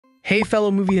Hey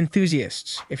fellow movie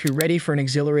enthusiasts, if you're ready for an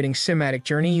exhilarating cinematic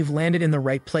journey, you've landed in the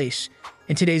right place.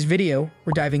 In today's video,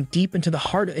 we're diving deep into the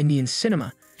heart of Indian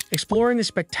cinema, exploring the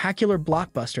spectacular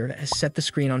blockbuster that has set the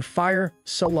screen on fire,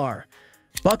 Salaar.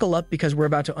 Buckle up because we're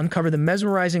about to uncover the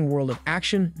mesmerizing world of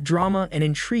action, drama, and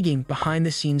intriguing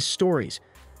behind-the-scenes stories.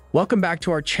 Welcome back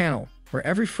to our channel, where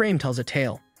every frame tells a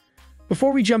tale.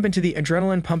 Before we jump into the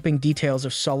adrenaline-pumping details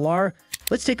of Salaar,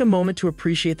 let's take a moment to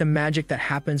appreciate the magic that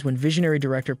happens when visionary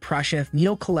director Prashant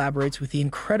Neel collaborates with the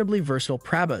incredibly versatile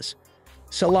Prabhas.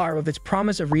 Salaar, with its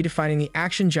promise of redefining the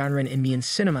action genre in Indian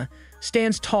cinema,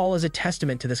 stands tall as a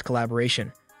testament to this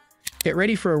collaboration. Get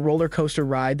ready for a roller coaster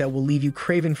ride that will leave you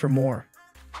craving for more.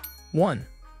 1.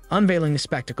 Unveiling the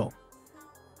spectacle.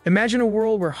 Imagine a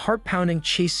world where heart-pounding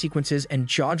chase sequences and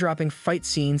jaw-dropping fight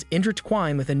scenes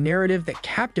intertwine with a narrative that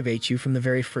captivates you from the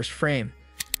very first frame.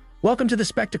 Welcome to the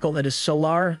spectacle that is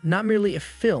Salaar, not merely a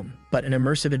film, but an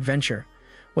immersive adventure.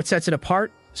 What sets it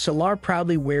apart? Salaar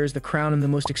proudly wears the crown of the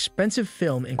most expensive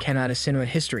film in Kannada cinema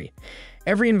history.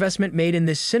 Every investment made in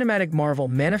this cinematic marvel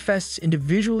manifests into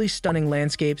visually stunning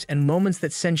landscapes and moments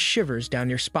that send shivers down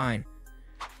your spine.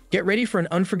 Get ready for an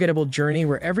unforgettable journey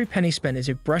where every penny spent is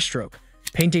a brushstroke,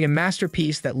 painting a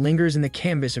masterpiece that lingers in the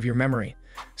canvas of your memory.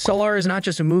 Salaar is not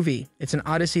just a movie, it's an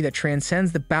odyssey that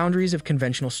transcends the boundaries of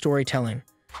conventional storytelling.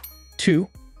 2.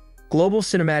 Global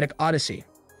Cinematic Odyssey.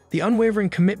 The unwavering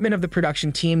commitment of the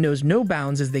production team knows no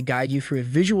bounds as they guide you through a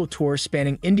visual tour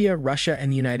spanning India, Russia,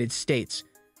 and the United States.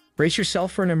 Brace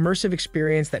yourself for an immersive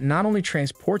experience that not only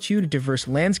transports you to diverse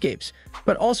landscapes,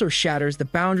 but also shatters the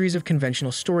boundaries of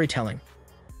conventional storytelling.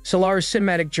 Salaar's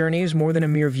cinematic journey is more than a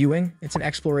mere viewing, it's an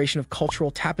exploration of cultural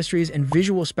tapestries and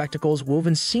visual spectacles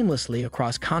woven seamlessly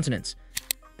across continents.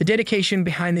 The dedication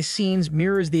behind the scenes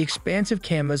mirrors the expansive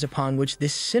canvas upon which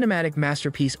this cinematic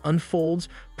masterpiece unfolds,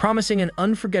 promising an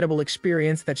unforgettable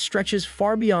experience that stretches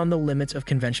far beyond the limits of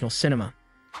conventional cinema.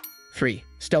 3.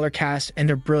 Stellar cast and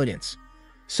their brilliance.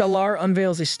 Salaar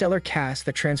unveils a stellar cast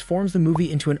that transforms the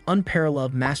movie into an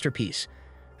unparalleled masterpiece.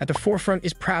 At the forefront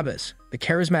is Prabhas, the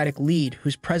charismatic lead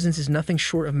whose presence is nothing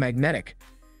short of magnetic.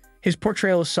 His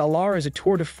portrayal of Salaar is a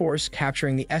tour de force,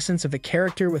 capturing the essence of the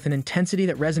character with an intensity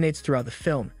that resonates throughout the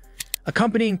film.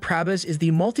 Accompanying Prabhas is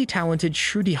the multi-talented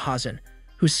Shruti Haasan,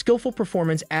 whose skillful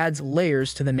performance adds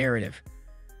layers to the narrative.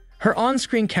 Her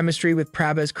on-screen chemistry with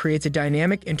Prabhas creates a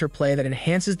dynamic interplay that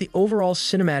enhances the overall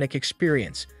cinematic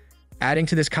experience. Adding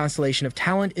to this constellation of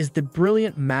talent is the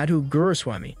brilliant Madhu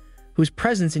Guruswamy, whose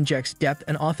presence injects depth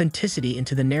and authenticity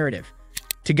into the narrative.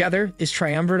 Together, this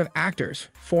triumvirate of actors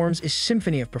forms a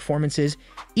symphony of performances,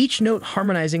 each note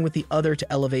harmonizing with the other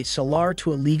to elevate Salaar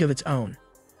to a league of its own.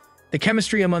 The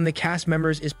chemistry among the cast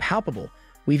members is palpable,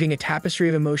 weaving a tapestry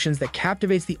of emotions that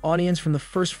captivates the audience from the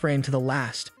first frame to the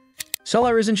last.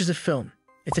 Salaar isn't just a film,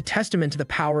 it's a testament to the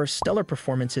power of stellar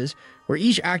performances, where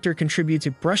each actor contributes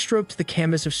a brushstroke to the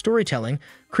canvas of storytelling,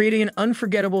 creating an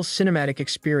unforgettable cinematic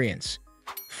experience.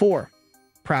 4.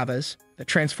 Prabhas, the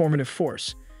transformative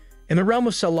force. In the realm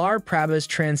of Salaar, Prabhas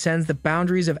transcends the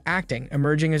boundaries of acting,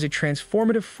 emerging as a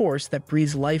transformative force that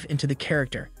breathes life into the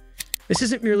character. This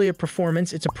isn't merely a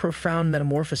performance, it's a profound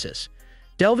metamorphosis.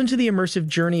 Delve into the immersive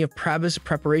journey of Prabhas'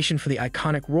 preparation for the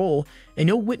iconic role, and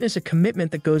you'll witness a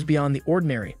commitment that goes beyond the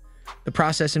ordinary. The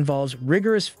process involves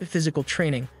rigorous physical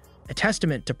training, a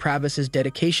testament to Prabhas'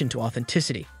 dedication to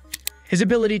authenticity. His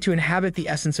ability to inhabit the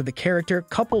essence of the character,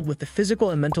 coupled with the physical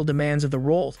and mental demands of the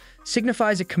role,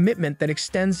 signifies a commitment that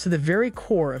extends to the very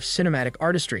core of cinematic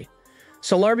artistry.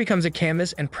 Salaar becomes a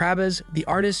canvas, and Prabhas, the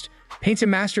artist, paints a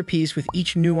masterpiece with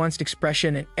each nuanced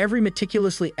expression and every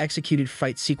meticulously executed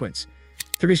fight sequence.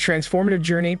 Through his transformative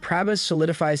journey, Prabhas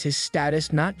solidifies his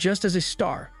status not just as a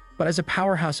star, but as a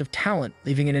powerhouse of talent,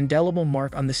 leaving an indelible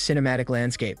mark on the cinematic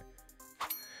landscape.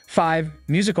 5.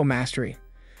 Musical mastery.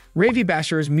 Ravi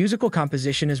Basrur's musical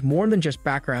composition is more than just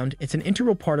background, it's an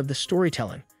integral part of the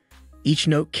storytelling. Each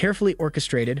note, carefully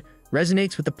orchestrated,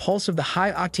 resonates with the pulse of the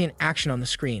high-octane action on the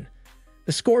screen.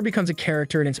 The score becomes a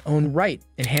character in its own right,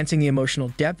 enhancing the emotional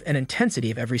depth and intensity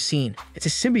of every scene. It's a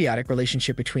symbiotic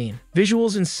relationship between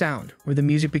visuals and sound, where the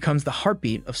music becomes the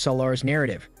heartbeat of Salaar's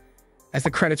narrative. As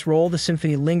the credits roll, the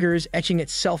symphony lingers, etching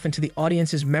itself into the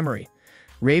audience's memory.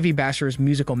 Ravi Basrur's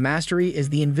musical mastery is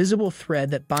the invisible thread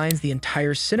that binds the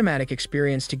entire cinematic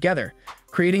experience together,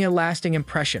 creating a lasting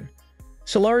impression.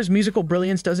 Salaar's musical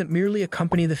brilliance doesn't merely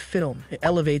accompany the film, it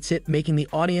elevates it, making the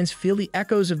audience feel the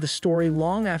echoes of the story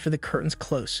long after the curtains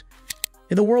close.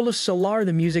 In the world of Salaar,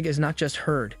 the music is not just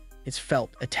heard, it's felt,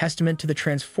 a testament to the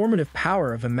transformative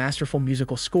power of a masterful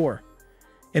musical score.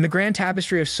 In the grand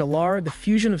tapestry of Salaar, the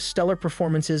fusion of stellar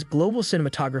performances, global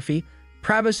cinematography,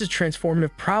 Prabhas's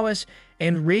transformative prowess,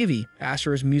 and Ravi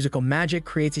Asura's musical magic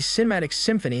creates a cinematic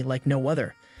symphony like no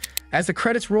other. As the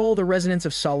credits roll, the resonance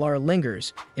of Salaar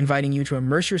lingers, inviting you to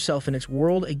immerse yourself in its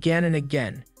world again and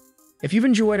again. If you've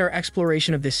enjoyed our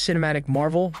exploration of this cinematic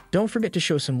marvel, don't forget to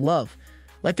show some love.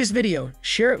 Like this video,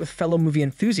 share it with fellow movie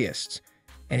enthusiasts,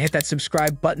 and hit that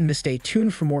subscribe button to stay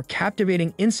tuned for more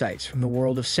captivating insights from the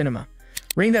world of cinema.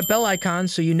 Ring that bell icon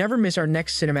so you never miss our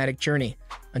next cinematic journey.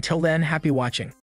 Until then, happy watching.